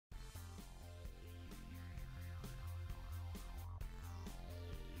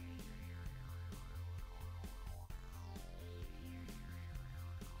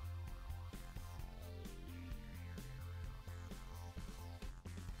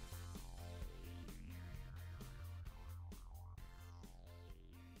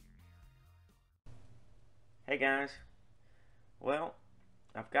Hey guys, well,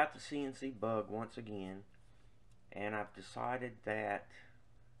 I've got the CNC bug once again, and I've decided that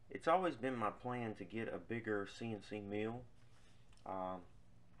it's always been my plan to get a bigger CNC mill,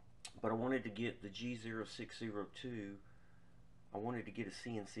 but I wanted to get the G0602. I wanted to get a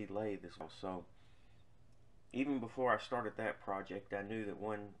CNC lathe as well. So even before I started that project, I knew that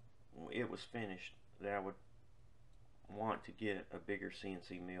when it was finished that I would want to get a bigger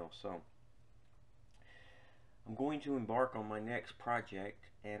CNC mill. So I'm going to embark on my next project,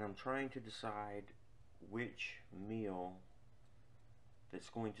 and I'm trying to decide which mill that's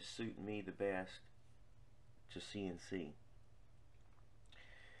going to suit me the best to CNC.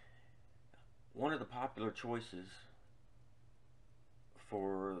 One of the popular choices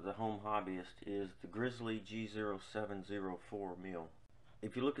for the home hobbyist is the Grizzly G0704 mill.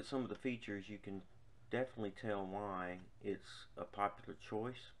 If you look at some of the features, you can definitely tell why it's a popular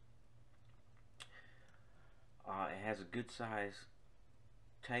choice. It has a good size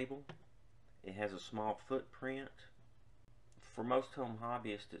table. It has a small footprint. For most home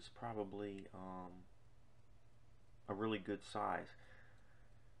hobbyists, it's probably a really good size.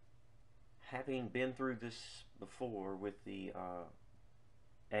 Having been through this before with the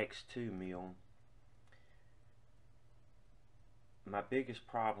X2 mill, my biggest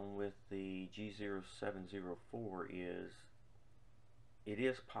problem with the G0704 is it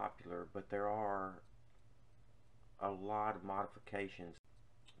is popular, but there are a lot of modifications.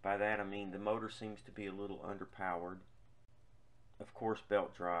 By that I mean the motor seems to be a little underpowered. Of course,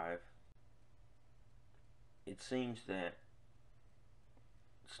 belt drive. It seems that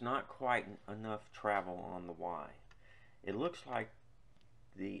it's not quite enough travel on the Y. It looks like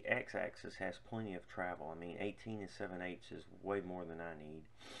the X-axis has plenty of travel. I mean, 18 7/8 is way more than I need.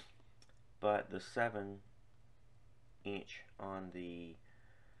 But the 7-inch on the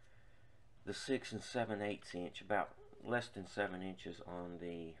 6 7/8 inch, about less than 7 inches on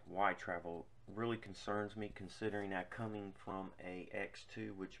the Y travel, really concerns me, considering I'm coming from a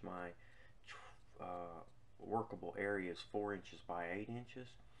X2, which my workable area is 4 inches by 8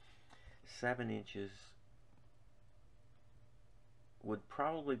 inches. 7 inches would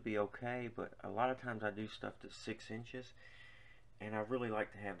probably be okay, but a lot of times I do stuff that's 6 inches, and I really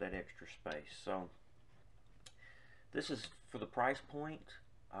like to have that extra space. So this is, for the price point,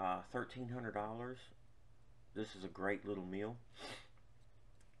 $1,300. This is a great little mill,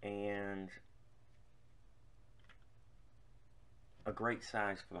 and a great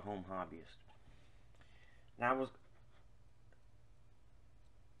size for the home hobbyist. Now, I was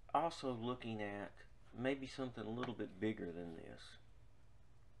also looking at maybe something a little bit bigger than this.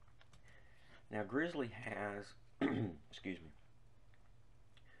 Now, Grizzly has excuse me,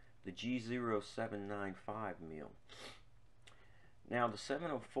 the G0795 mill. Now, the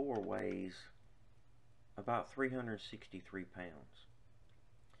 704 weighs about 363 pounds,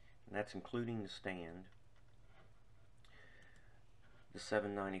 and that's including the stand. The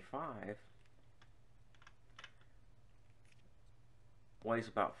 795 weighs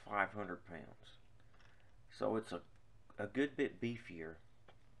about 500 pounds, so it's a good bit beefier,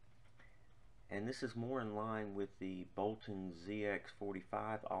 and this is more in line with the Bolton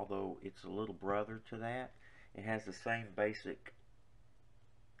ZX-45, although it's a little brother to that. It has the same basic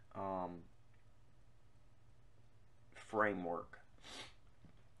framework.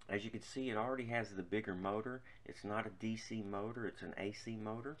 As you can see, it already has the bigger motor. It's not a DC motor, it's an AC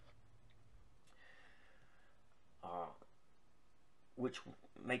motor, which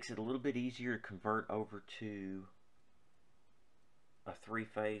makes it a little bit easier to convert over to a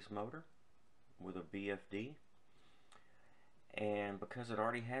 3-phase motor with a VFD. And because it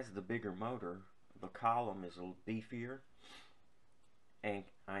already has the bigger motor, the column is a little beefier, and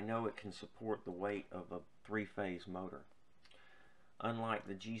I know it can support the weight of a 3-phase motor. Unlike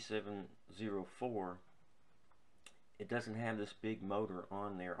the G0704, it doesn't have this big motor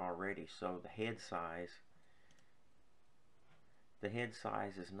on there already, so the head size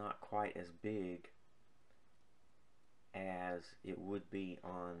is not quite as big as it would be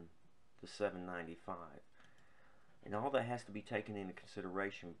on the 795. And all that has to be taken into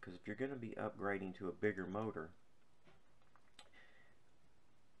consideration, because if you're going to be upgrading to a bigger motor,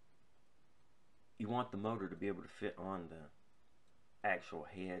 you want the motor to be able to fit on the actual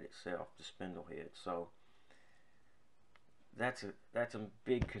head itself, the spindle head. So that's a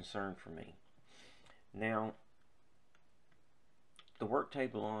big concern for me. Now, the work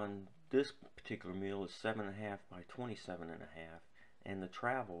table on this particular mill is 7.5 by 27.5, and the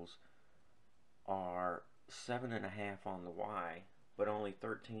travels are 7.5 on the Y, but only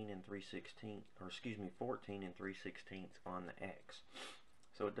 13 3/16, or excuse me, 14 3/16 on the X.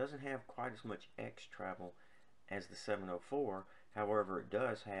 So it doesn't have quite as much X travel as the 704. However, it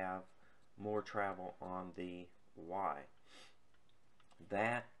does have more travel on the Y.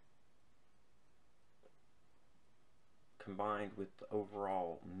 That, combined with the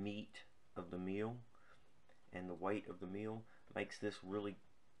overall meat of the meal and the weight of the meal, makes this really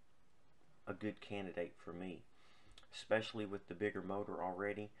a good candidate for me, especially with the bigger motor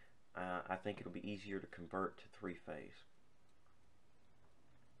already. I think it'll be easier to convert to three-phase.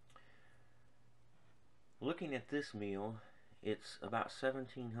 Looking at this meal, it's about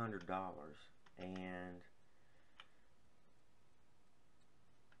 $1,700, and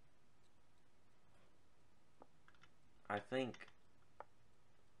I think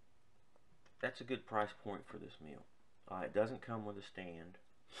that's a good price point for this meal. It doesn't come with a stand,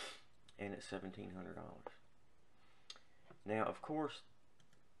 and it's $1,700. Now, of course,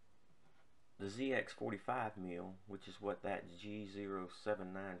 the ZX-45 meal, which is what that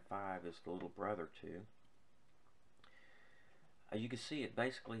G0795 is the little brother to, you can see it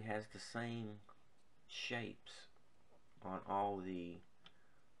basically has the same shapes on all the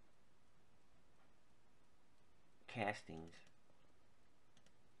castings.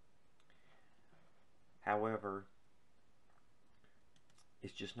 However,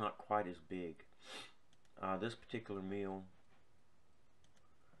 it's just not quite as big. This particular meal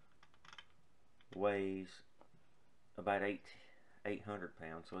weighs about 800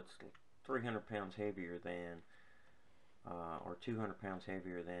 pounds, so it's 300 pounds heavier than, or 200 pounds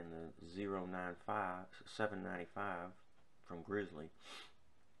heavier than the 795 from Grizzly.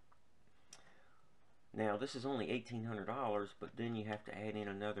 Now, this is only $1,800, but then you have to add in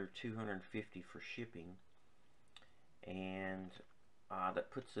another $250 for shipping, and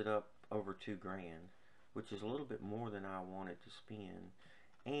that puts it up over $2,000, which is a little bit more than I wanted to spend.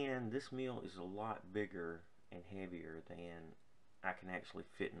 And this meal is a lot bigger and heavier than I can actually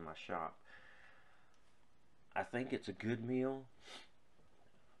fit in my shop. I think it's a good meal,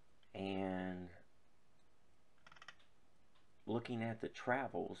 and looking at the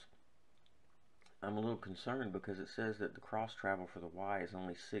travels, I'm a little concerned because it says that the cross travel for the Y is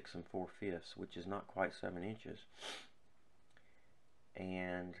only 6 4/5, which is not quite 7 inches.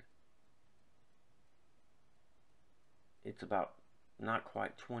 And it's about not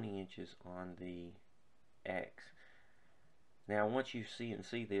quite 20 inches on the X. Now, once you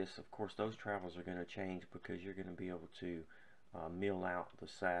CNC this, of course, those travels are going to change because you're going to be able to mill out the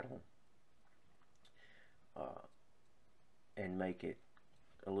saddle and make it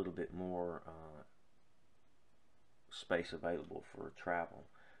a little bit more space available for travel.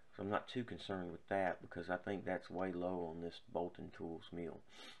 So I'm not too concerned with that because I think that's way low on this Bolton Tools mill.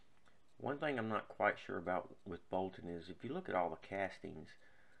 One thing I'm not quite sure about with Bolton is if you look at all the castings,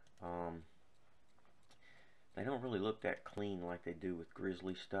 they don't really look that clean like they do with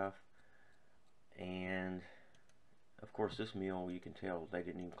Grizzly stuff. And of course, this mill, you can tell they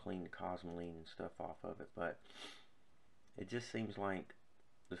didn't even clean the cosmoline and stuff off of it, but it just seems like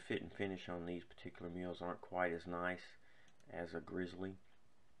the fit and finish on these particular mills aren't quite as nice as a Grizzly.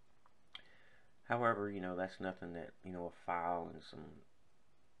 However, you know, that's nothing that, you know, a file and some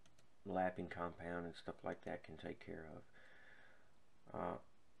lapping compound and stuff like that can take care of.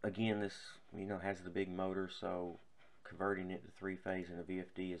 Again, this, you know, has the big motor, so converting it to three-phase and a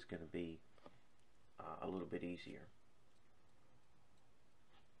VFD is going to be a little bit easier.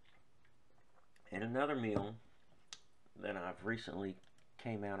 And another mill that I've recently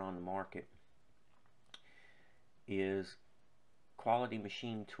came out on the market is Quality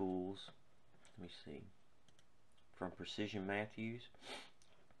Machine Tools. Let me see, from Precision Matthews,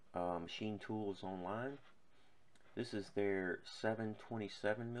 Machine Tools Online. This is their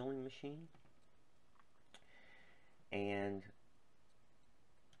 727 milling machine, and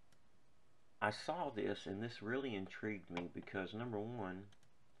I saw this and this really intrigued me because, number one,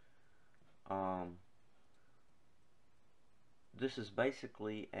 this is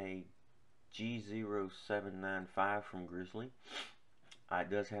basically a G0795 from Grizzly. It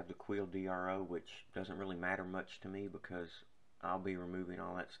does have the Quill DRO, which doesn't really matter much to me because I'll be removing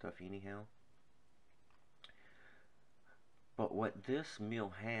all that stuff anyhow. But what this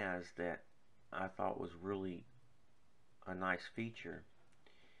mill has that I thought was really a nice feature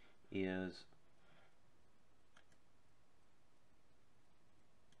is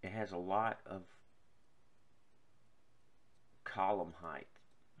it has a lot of column height.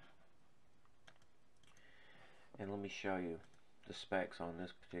 And let me show you the specs on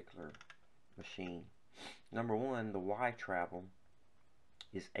this particular machine. Number one, the Y travel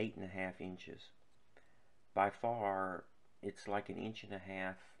is 8.5 inches. By far, it's like 1.5 inches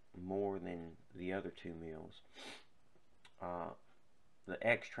more than the other two mills. The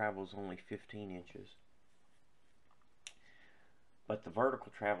X travel is only 15 inches. but the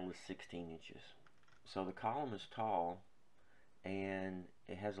vertical travel is 16 inches. So the column is tall, and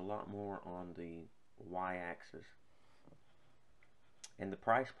it has a lot more on the y-axis. And the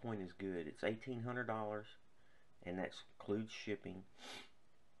price point is good. It's $1,800, and that includes shipping.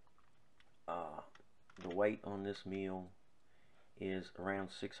 The weight on this mill is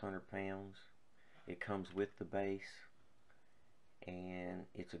around 600 pounds. It comes with the base, and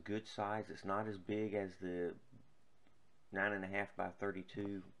it's a good size. It's not as big as the 9.5 by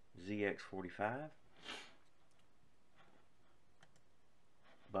 32 ZX-45,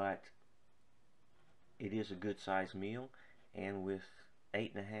 but it is a good size mill, and with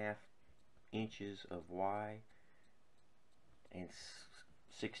 8.5 inches of Y and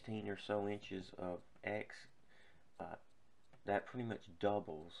 16 or so inches of X, that pretty much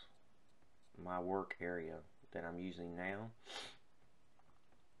doubles my work area that I'm using now,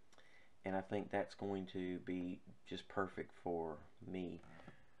 and I think that's going to be just perfect for me.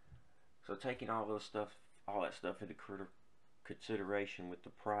 So taking all that stuff into consideration with the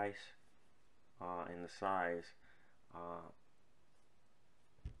price and the size,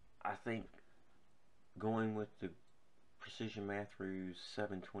 I think going with the Precision Matthews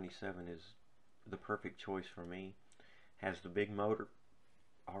 727 is the perfect choice for me. Has the big motor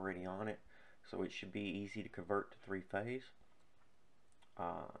already on it, so it should be easy to convert to 3-phase.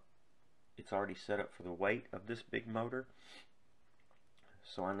 It's already set up for the weight of this big motor,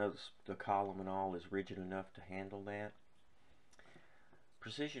 so I know the column and all is rigid enough to handle that.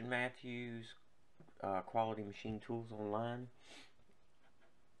 Precision Matthews Quality Machine Tools online,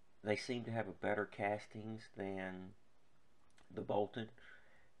 they seem to have a better castings than the Bolton.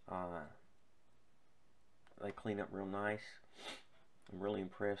 They clean up real nice. I'm really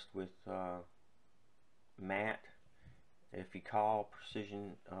impressed with Matt. If you call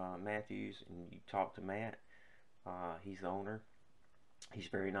Precision Matthews and you talk to Matt, he's the owner. He's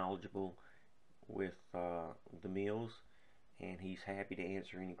very knowledgeable with the mills, and he's happy to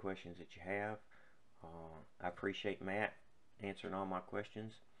answer any questions that you have. I appreciate Matt answering all my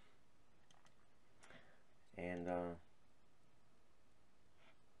questions, and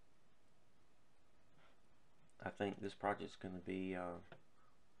I think this project's going to be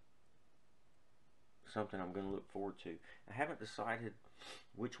something I'm going to look forward to. I haven't decided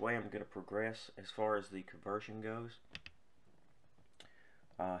which way I'm going to progress as far as the conversion goes.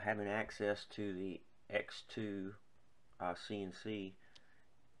 Having access to the X2 CNC,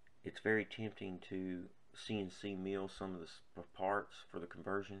 it's very tempting to CNC mill some of the parts for the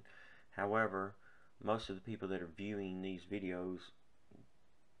conversion. However, most of the people that are viewing these videos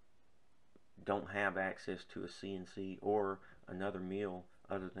don't have access to a CNC or another mill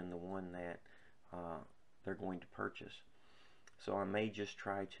other than the one that they're going to purchase. So I may just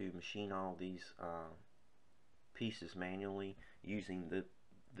try to machine all these pieces manually using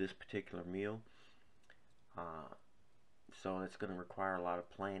this particular mill. So that's going to require a lot of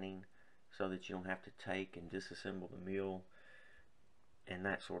planning, so that you don't have to take and disassemble the mill and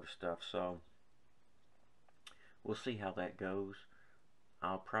that sort of stuff. So we'll see how that goes.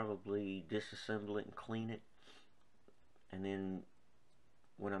 I'll probably disassemble it and clean it, and then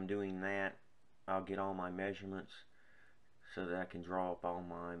when I'm doing that, I'll get all my measurements so that I can draw up all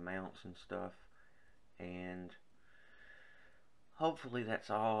my mounts and stuff, and hopefully that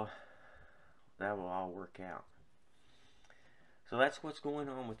will all work out. So that's what's going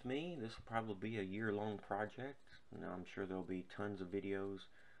on with me. This will probably be a year-long project, and I'm sure there'll be tons of videos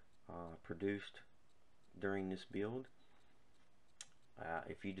produced during this build.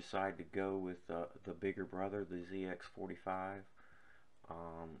 If you decide to go with the bigger brother, the ZX-45,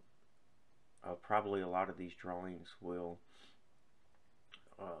 probably a lot of these drawings will,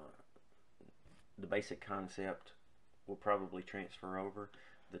 the basic concept will probably transfer over.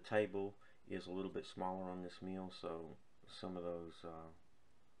 The table is a little bit smaller on this mill, so some of those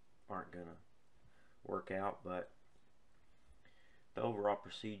aren't going to work out, but the overall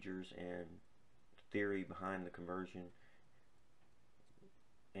procedures and theory behind the conversion,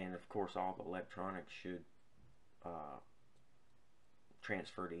 and of course all the electronics, should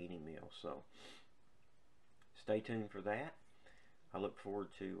transfer to any mill. So stay tuned for that. I look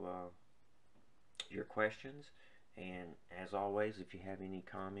forward to your questions, and as always, if you have any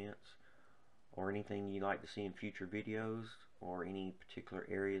comments or anything you'd like to see in future videos, or any particular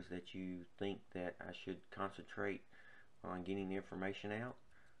areas that you think that I should concentrate on getting the information out,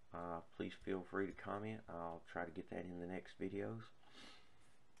 please feel free to comment. I'll try to get that in the next videos.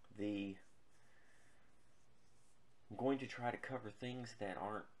 I'm going to try to cover things that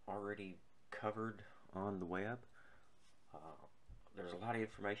aren't already covered on the web. There's a lot of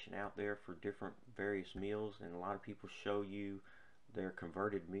information out there for various mills, and a lot of people show you They're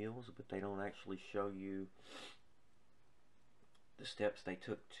converted mills, but they don't actually show you the steps they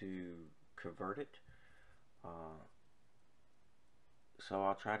took to convert it. So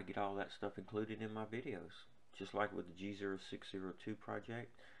I'll try to get all that stuff included in my videos. Just like with the G0602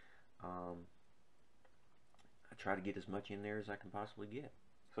 project, I try to get as much in there as I can possibly get.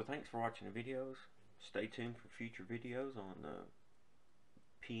 So thanks for watching the videos. Stay tuned for future videos on the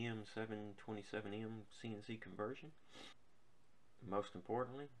PM-727M CNC conversion. Most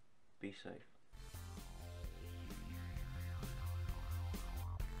importantly, be safe.